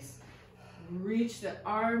 nice. Reach the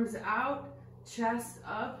arms out. Chest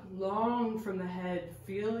up, long from the head.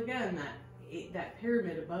 Feel again that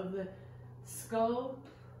pyramid above the skull.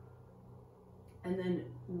 And then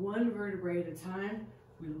one vertebrae at a time,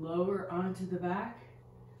 we lower onto the back.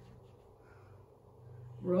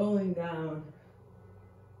 Rolling down.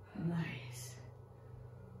 Nice.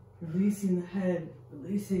 Releasing the head,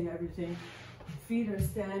 releasing everything. Feet are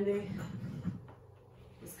standing.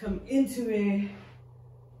 Let's come into a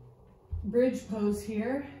bridge pose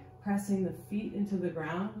here. Pressing the feet into the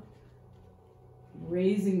ground,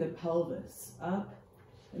 raising the pelvis up.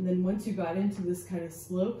 And then once you got into this kind of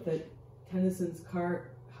slope that Tennyson's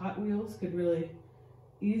Hot Wheels could really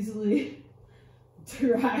easily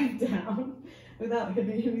drive down without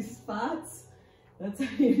hitting any spots, that's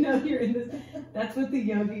how you know you're in this. That's what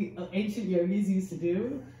the ancient yogis used to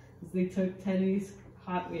do, is they took Tenny's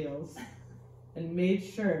Hot Wheels and made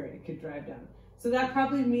sure it could drive down. So that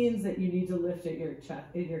probably means that you need to lift at your chest,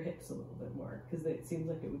 in your hips a little bit more, because it seems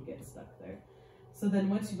like it would get stuck there. So then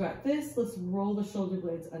once you got this, let's roll the shoulder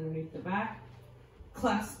blades underneath the back,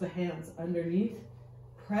 clasp the hands underneath,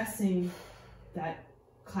 pressing that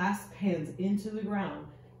clasp hands into the ground.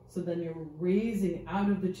 So then you're raising out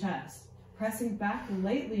of the chest, pressing back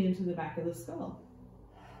lightly into the back of the skull.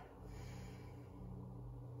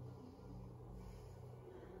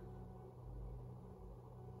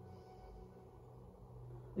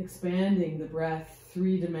 Expanding the breath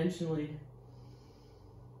 3-dimensionally.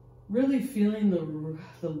 Really feeling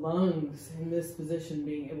the lungs in this position,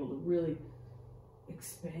 being able to really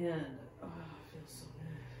expand. Oh, it feels so good.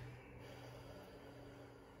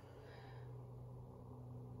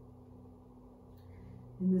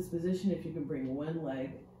 In this position, if you can bring one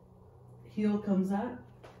leg, heel comes up,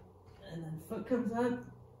 and then foot comes up,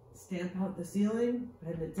 stamp out the ceiling,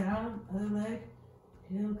 bend it down, other leg,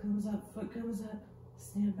 heel comes up, foot comes up,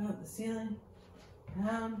 stamp out the ceiling,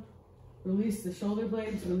 down, release the shoulder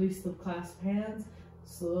blades, release the clasped hands,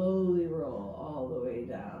 slowly roll all the way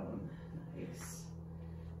down. Nice.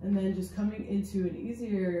 And then just coming into an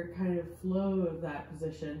easier kind of flow of that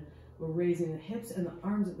position, we're raising the hips and the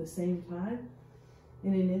arms at the same time.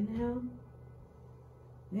 In an inhale,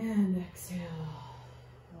 and exhale,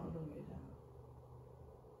 all the way down.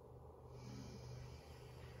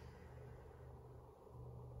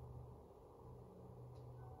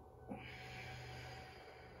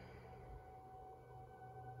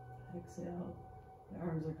 Exhale, the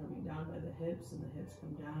arms are coming down by the hips, and the hips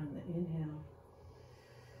come down in the inhale.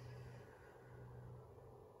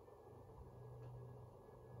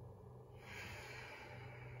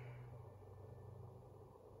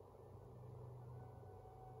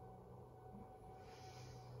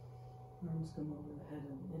 Arms come over the head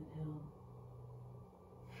and inhale.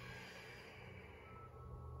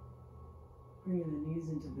 Bringing the knees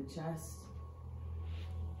into the chest.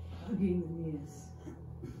 Hugging the knees.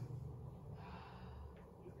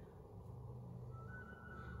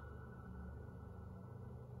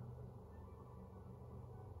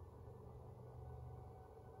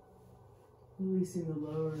 Releasing the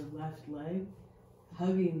lower left leg.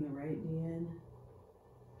 Hugging the right knee in.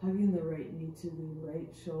 Hugging the right knee to the right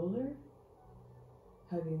shoulder.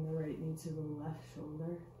 Hugging the right knee to the left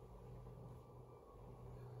shoulder.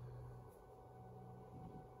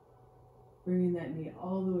 Bringing that knee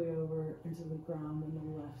all the way over into the ground on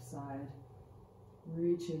the left side.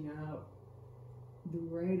 Reaching out the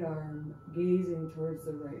right arm, gazing towards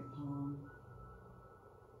the right palm.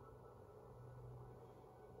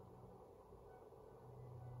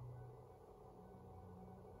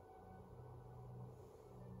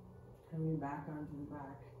 Coming back onto the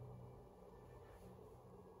back.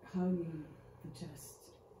 Hugging the chest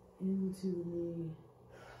into the knee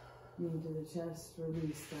to the chest,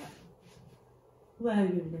 release that leg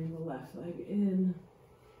and bring the left leg in.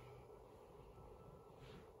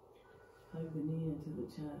 Hug the knee into the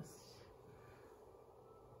chest.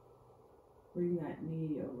 Bring that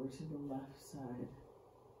knee over to the left side.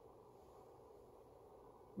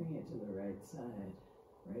 Bring it to the right side,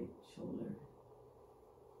 right shoulder.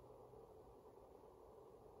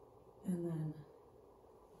 And then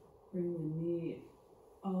bring the knee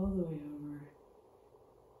all the way over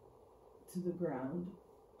to the ground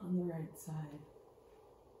on the right side.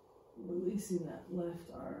 Releasing that left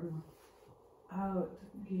arm out,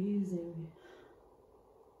 gazing.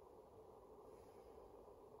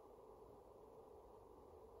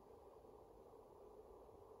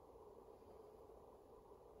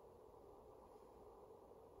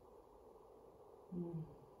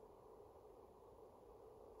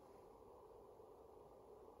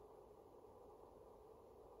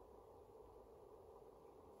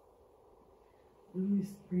 Release,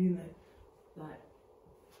 bring that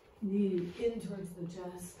knee in towards the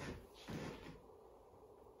chest.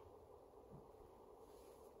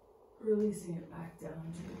 Releasing it back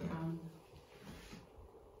down to the ground.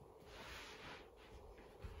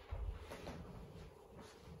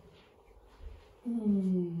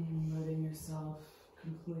 Letting yourself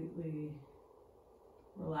completely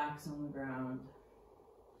relax on the ground.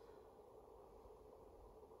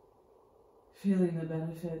 Feeling the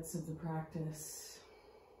benefits of the practice.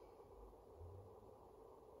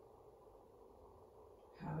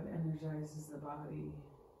 How it energizes the body.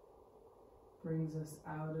 Brings us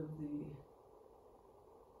out of the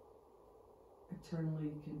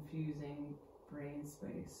eternally confusing brain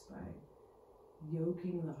space by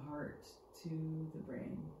yoking the heart to the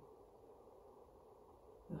brain.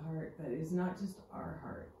 The heart that is not just our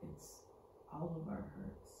heart, it's all of our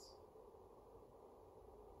hearts.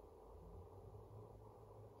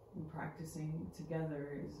 And practicing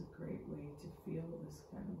together is a great way to feel this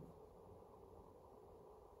kind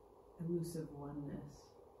of elusive oneness.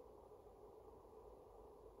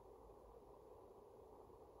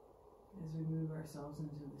 As we move ourselves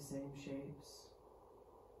into the same shapes,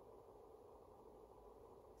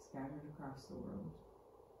 scattered across the world.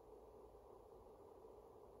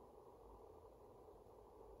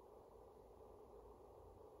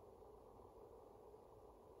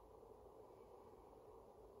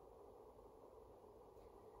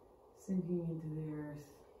 Sinking into the earth,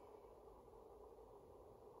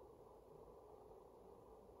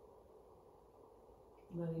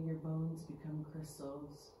 letting your bones become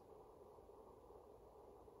crystals.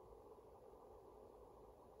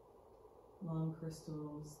 Long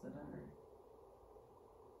crystals that are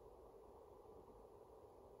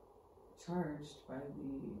charged by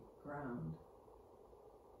the ground.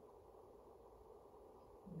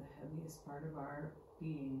 The heaviest part of our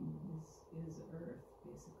being is earth,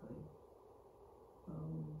 basically.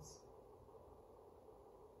 Bones.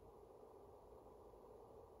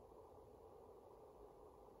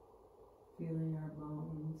 Feeling our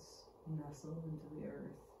bones nestle into the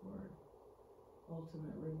earth for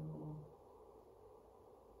ultimate renewal.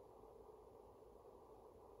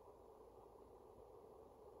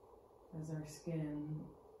 As our skin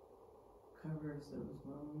covers those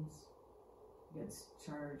bones, gets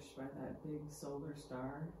charged by that big solar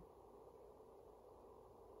star.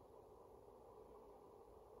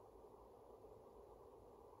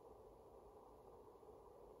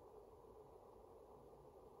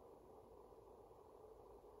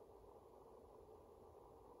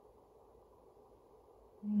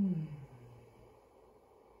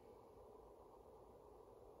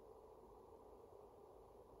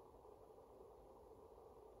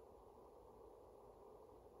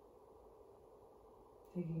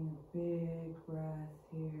 Taking a big breath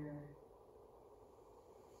here.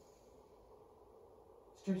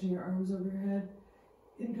 Stretching your arms over your head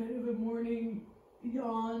in kind of a morning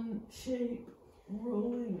yawn shape,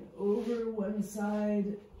 rolling over one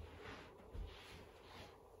side.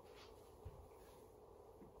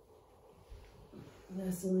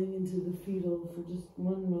 Nestling into the fetal for just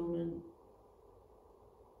one moment.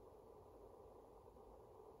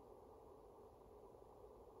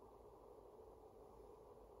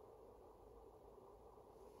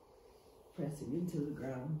 Pressing into the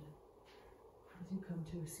ground as you come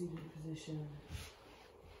to a seated position.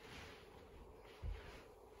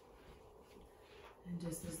 And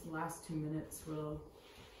just this last 2 minutes, we'll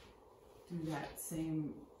do that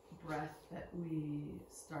same breath that we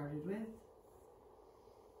started with,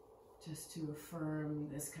 just to affirm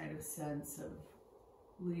this kind of sense of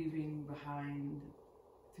leaving behind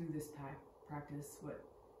through this practice what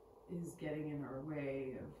is getting in our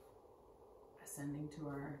way of ascending to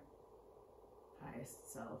our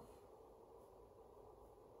highest self.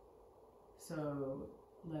 So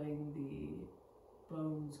letting the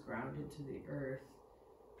bones ground into the earth,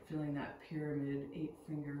 feeling that pyramid 8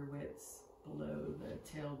 finger widths below the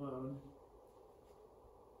tailbone,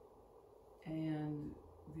 and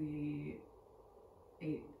the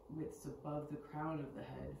 8 widths above the crown of the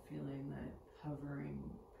head, feeling that hovering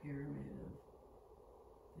pyramid of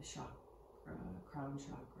the chakra, crown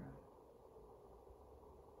chakra.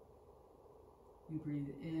 You breathe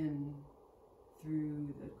in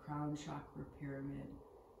through the crown chakra pyramid,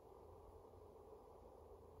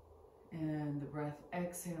 and the breath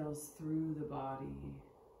exhales through the body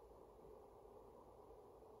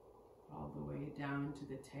all the way down to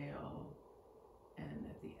the tail, and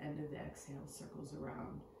at the end of the exhale circles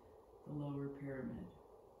around the lower pyramid,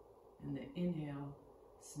 and the inhale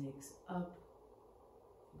snakes up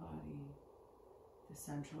the body, the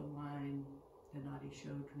central line, the Nadi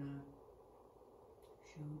Shodhana,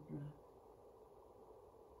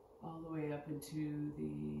 all the way up into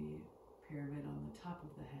the pyramid on the top of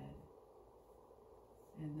the head.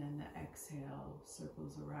 And then the exhale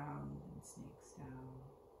circles around and snakes down.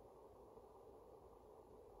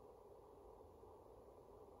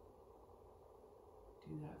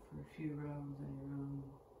 Do that for a few rounds on your own.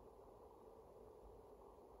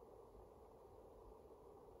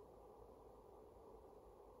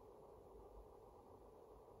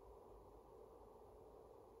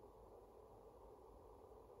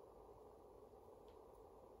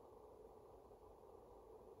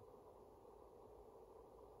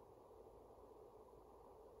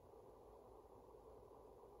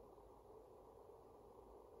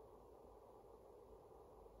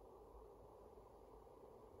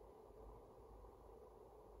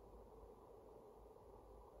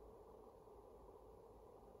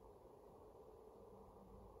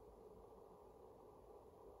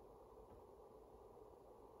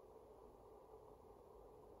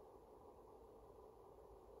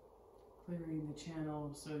 Clearing the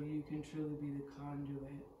channel so you can truly be the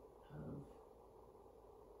conduit of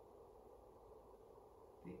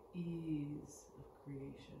the ease of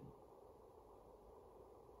creation.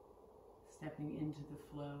 Stepping into the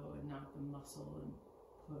flow and not the muscle and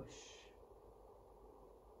push.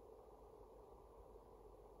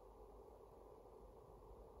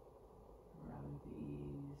 Rather the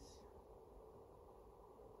ease.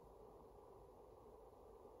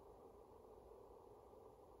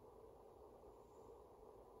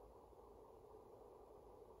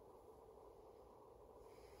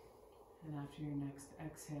 after your next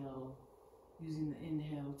exhale, using the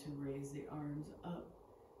inhale to raise the arms up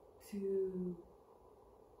to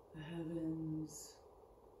the heavens,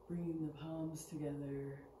 bringing the palms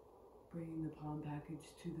together, bringing the palm package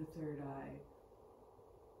to the third eye,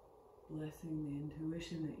 blessing the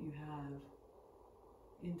intuition that you have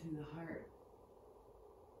into the heart,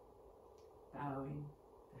 bowing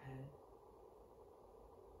the head,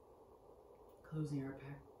 closing our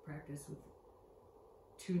practice with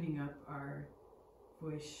tuning up our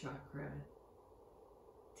voice chakra,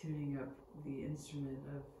 tuning up the instrument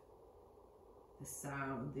of the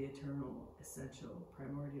sound, the eternal, essential,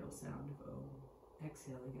 primordial sound of Om.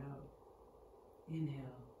 Exhaling out.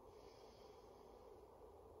 Inhale.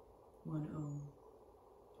 One Om.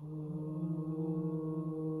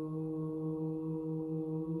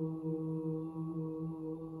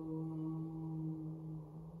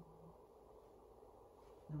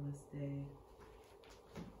 Namaste.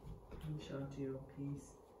 Om Shanti,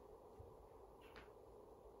 peace.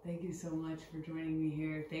 Thank you so much for joining me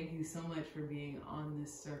here. Thank you so much for being on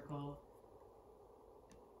this circle.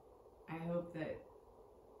 I hope that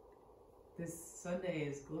this Sunday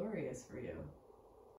is glorious for you.